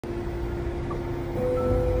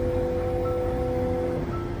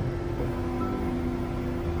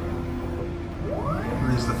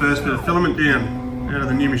first bit of filament down out of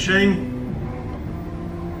the new machine.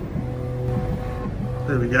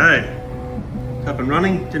 There we go. It's up and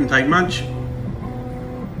running, didn't take much.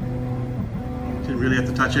 Didn't really have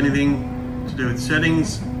to touch anything to do with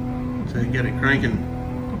settings to get it cranking.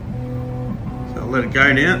 So I'll let it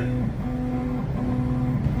go now.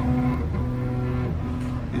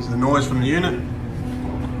 Here's the noise from the unit.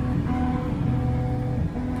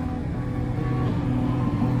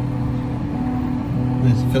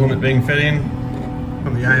 There's the filament being fed in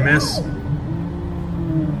from the AMS.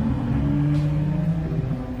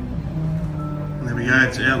 And there we go,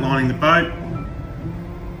 it's outlining the boat.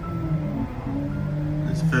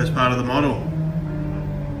 That's the first part of the model.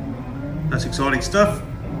 That's exciting stuff.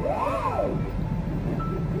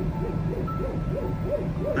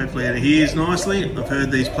 Hopefully it adheres nicely. I've heard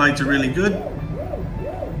these plates are really good.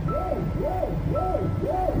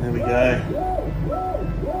 There we go.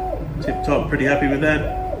 Tip top, pretty happy with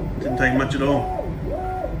that. Didn't take much at all.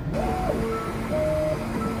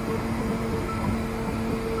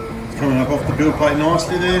 It's coming up off the build plate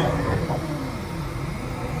nicely there.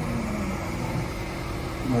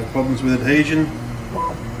 No problems with adhesion.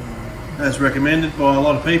 As recommended by a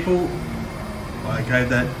lot of people, I gave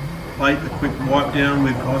that plate a quick wipe down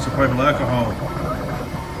with isopropyl alcohol.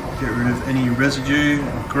 Get rid of any residue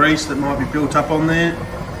of grease that might be built up on there.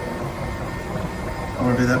 I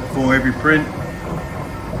want to do that before every print.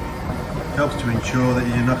 Helps to ensure that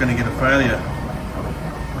you're not going to get a failure.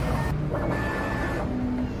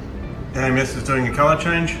 AMS is doing a colour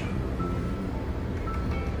change.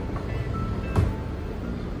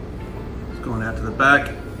 It's gone out to the back.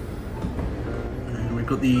 And we've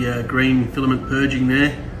got the green filament purging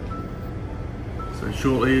there. So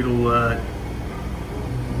shortly it'll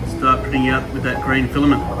start printing out with that green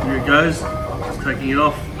filament. Here it goes. Just taking it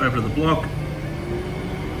off over the block.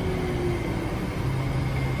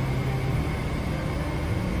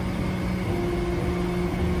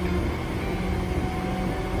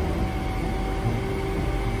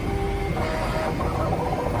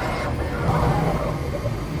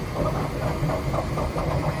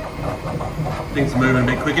 Things are moving a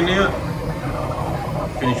bit quicker now.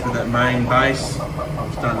 Finished with that main base.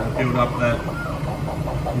 I'm starting to build up that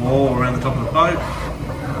wall around the top of the boat.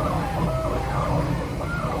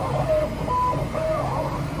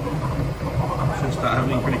 Should start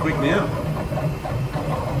happening pretty quick now.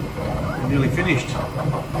 We're nearly finished.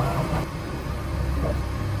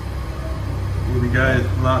 Here we go,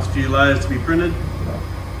 last few layers to be printed.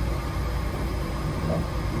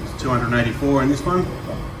 It's 284 in this one.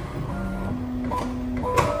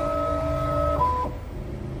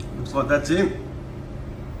 Looks like that's it.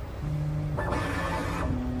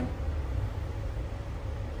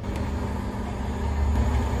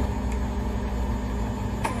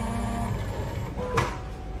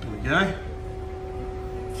 There we go.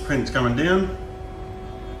 Print's coming down.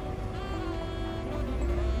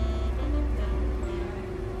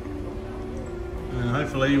 And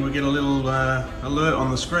hopefully we get a little alert on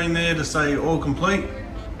the screen there to say all complete.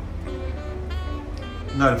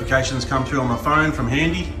 Notifications come through on my phone from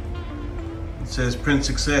Handy. It says print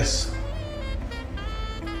success.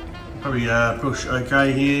 Probably push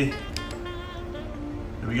OK here.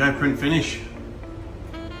 There we go, print finish.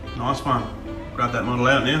 Nice one. Grab that model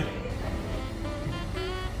out now.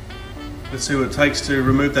 Let's see what it takes to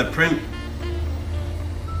remove that print.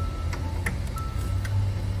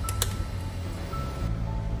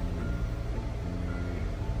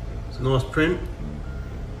 It's a nice print.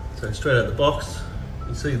 So straight out the box,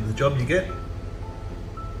 you see the job you get.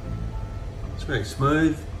 It's very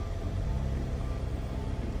smooth.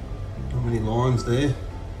 Not many lines there.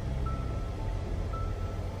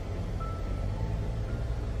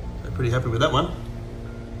 So pretty happy with that one.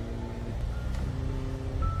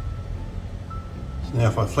 So now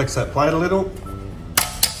if I flex that plate a little,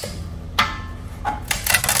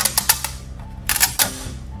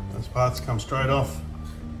 those parts come straight off.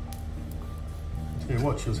 Tell you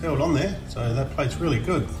what, she was held on there, so that plate's really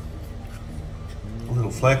good. A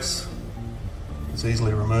little flex. It's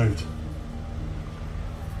easily removed.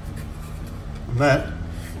 And that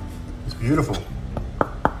is beautiful.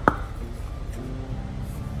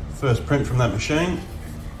 First print from that machine.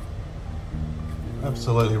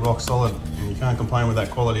 Absolutely rock solid. And you can't complain with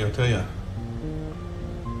that quality, I tell you.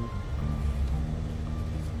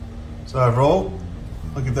 So overall,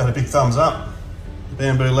 I'll give that a big thumbs up. The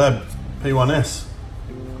Bambu Lab P1S.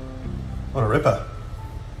 What a ripper.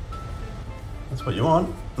 That's what you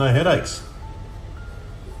want. No headaches.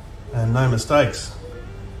 And no mistakes.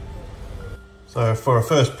 So for a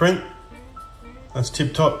first print, that's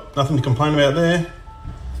tip top, nothing to complain about there.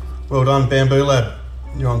 Well done, Bambu Lab.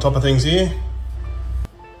 You're on top of things here.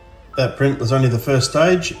 That print was only the first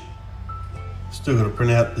stage. Still got to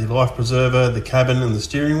print out the life preserver, the cabin and the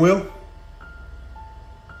steering wheel.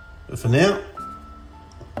 But for now,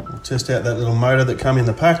 we'll test out that little motor that came in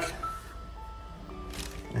the pack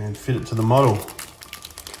and fit it to the model.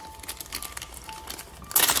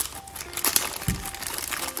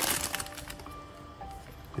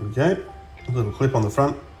 Here we go, a little clip on the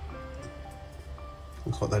front.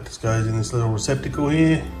 Looks like that just goes in this little receptacle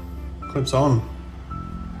here, clips on.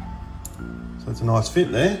 So it's a nice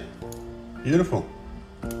fit there, beautiful.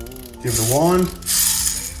 Give it a wind.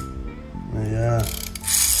 There you are.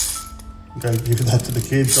 Go give that to the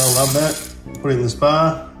kids, they'll love that. Put it in the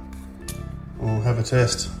spa, we'll have a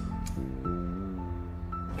test.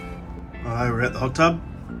 Alright, we're at the hot tub.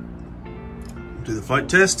 We'll do the float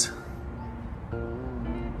test.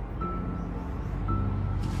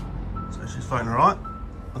 So she's floating alright.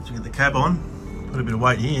 Once we get the cab on, put a bit of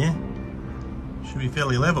weight here, should be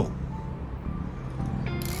fairly level.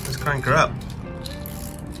 Let's crank her up.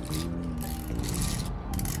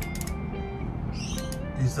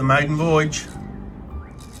 Here's the maiden voyage.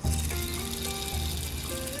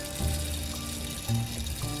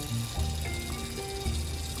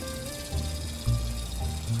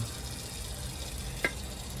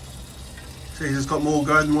 Geez, it's got more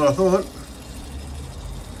go than what I thought.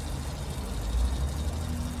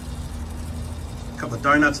 A couple of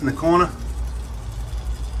donuts in the corner.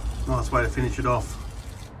 Nice way to finish it off.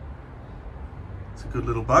 It's a good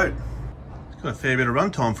little boat. It's got a fair bit of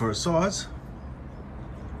run time for its size.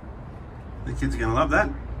 The kids are going to love that.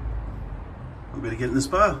 We better get in the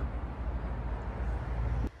spa.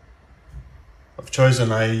 I've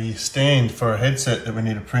chosen a stand for a headset that we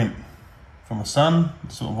need to print for my son.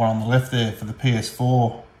 It's sort of one on the left there for the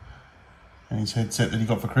PS4 and his headset that he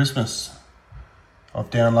got for Christmas. I've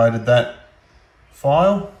downloaded that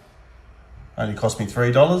file. Only cost me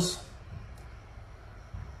 $3.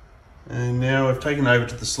 And now I've taken over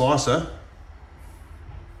to the slicer.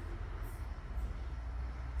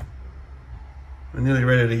 We're nearly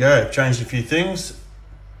ready to go. I've changed a few things.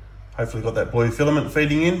 Hopefully got that blue filament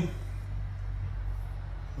feeding in.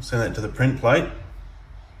 We'll send that to the print plate.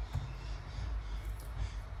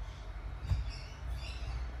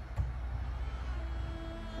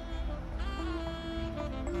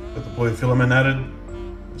 Got the blue filament added.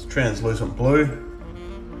 It's translucent blue.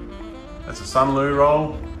 That's a Sunloo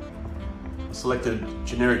roll. I selected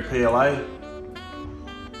generic PLA.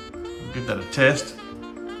 We'll give that a test.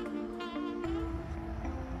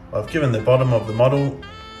 I've given the bottom of the model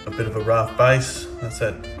a bit of a rough base. That's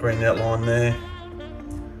that green outline there.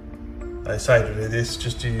 They say to do this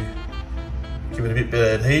just to give it a bit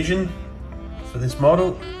better adhesion for this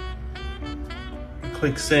model.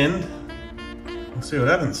 Click send and see what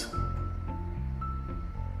happens.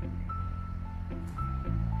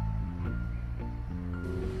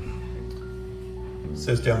 It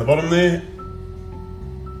says down the bottom there,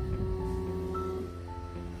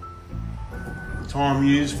 time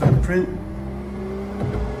used for the print.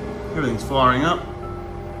 Everything's firing up.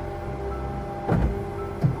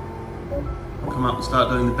 I'll come up and start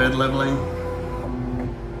doing the bed leveling.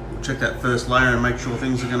 We'll check that first layer and make sure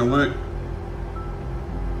things are going to work.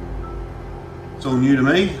 It's all new to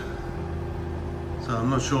me, so I'm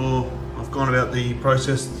not sure I've gone about the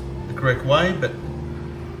process the correct way, but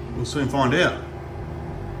we'll soon find out.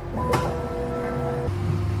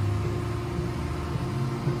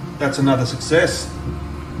 That's another success.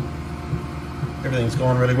 Everything's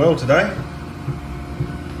gone really well today.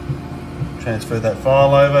 Transfer that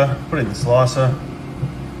file over, put it in the slicer,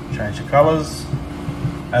 change the colours,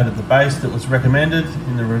 added the base that was recommended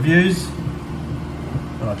in the reviews.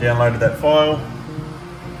 When I downloaded that file,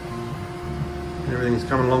 everything's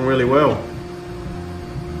coming along really well.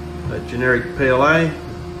 That generic PLA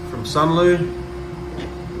from Sunloo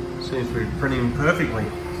seems to be printing perfectly,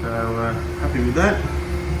 so happy with that.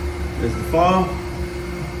 There's the file.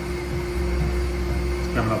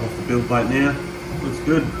 It's coming up off the build plate now. Looks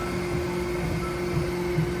good.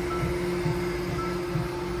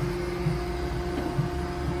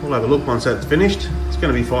 We'll have a look once that's finished. It's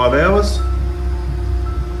going to be 5 hours.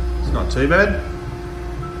 It's not too bad.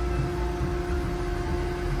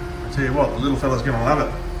 I tell you what, the little fella's going to love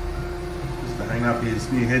it. Just to hang up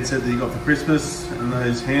his new headset that he got for Christmas and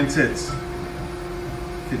those handsets.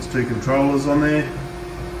 Fits 2 controllers on there.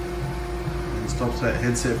 Stops that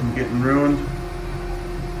headset from getting ruined.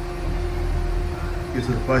 Gives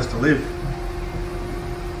it a place to live.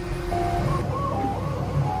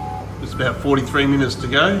 It's about 43 minutes to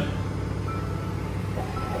go.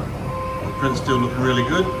 The print's still looking really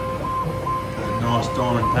good. Got a nice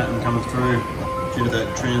diamond pattern coming through due to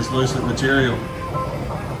that translucent material.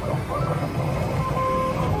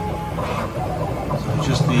 So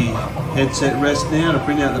just the headset rest now to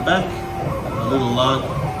bring out the back, a little lug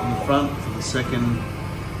in the front for the second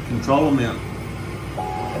controller mount.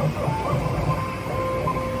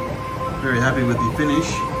 Very happy with the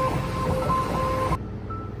finish.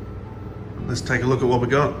 Let's take a look at what we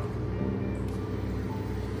got.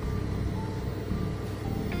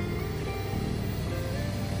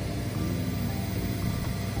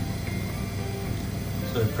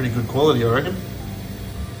 So pretty good quality, I reckon.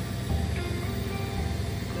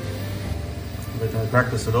 There's no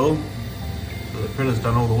practice at all. So the printer's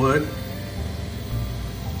done all the work.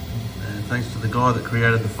 And thanks to the guy that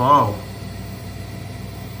created the file.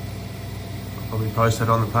 I'll probably post that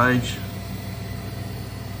on the page.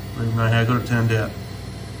 Let you know how good it turned out.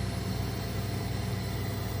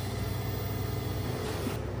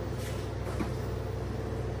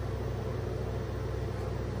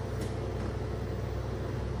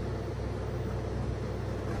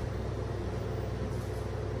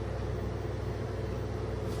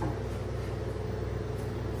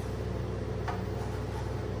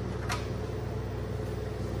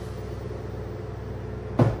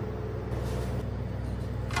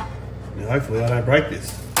 Now hopefully I don't break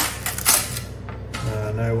this.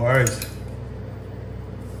 No worries.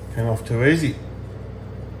 Came off too easy.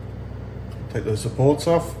 Take the supports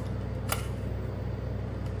off.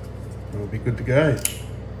 And we'll be good to go.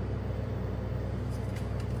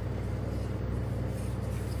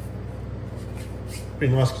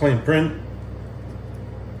 Pretty nice clean print.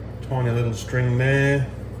 Tiny little string there.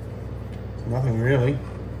 Nothing really.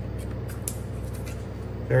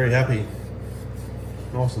 Very happy.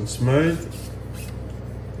 Nice and smooth.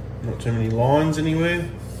 Not too many lines anywhere.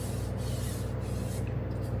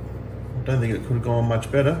 I don't think it could have gone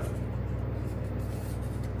much better.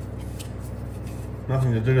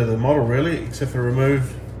 Nothing to do to the model really, except for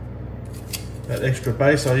remove that extra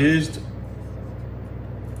base I used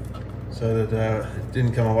so that it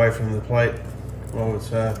didn't come away from the plate while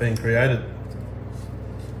it's being created.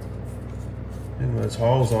 In those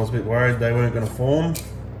holes I was a bit worried they weren't going to form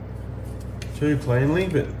too cleanly,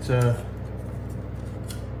 but it's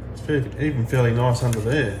even fairly nice under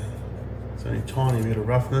there. It's only a tiny bit of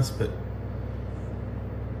roughness, but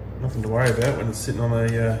nothing to worry about when it's sitting on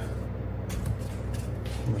a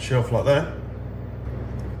shelf like that.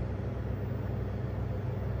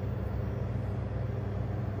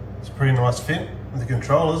 It's a pretty nice fit with the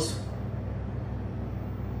controllers.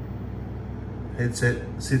 Headset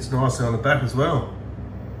sits nicely on the back as well.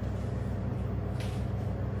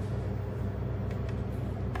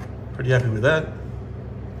 Pretty happy with that.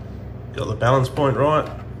 Got the balance point right.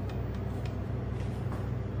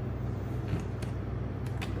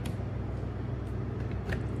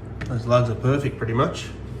 Those lugs are perfect pretty much.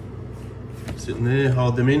 Sitting there,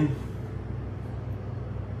 hold them in.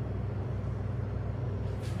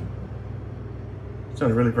 It's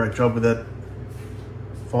done a really great job with that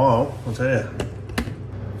file, I'll tell you.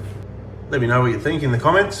 Let me know what you think in the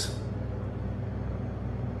comments.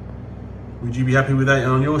 Would you be happy with that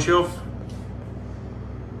on your shelf?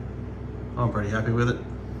 I'm pretty happy with it.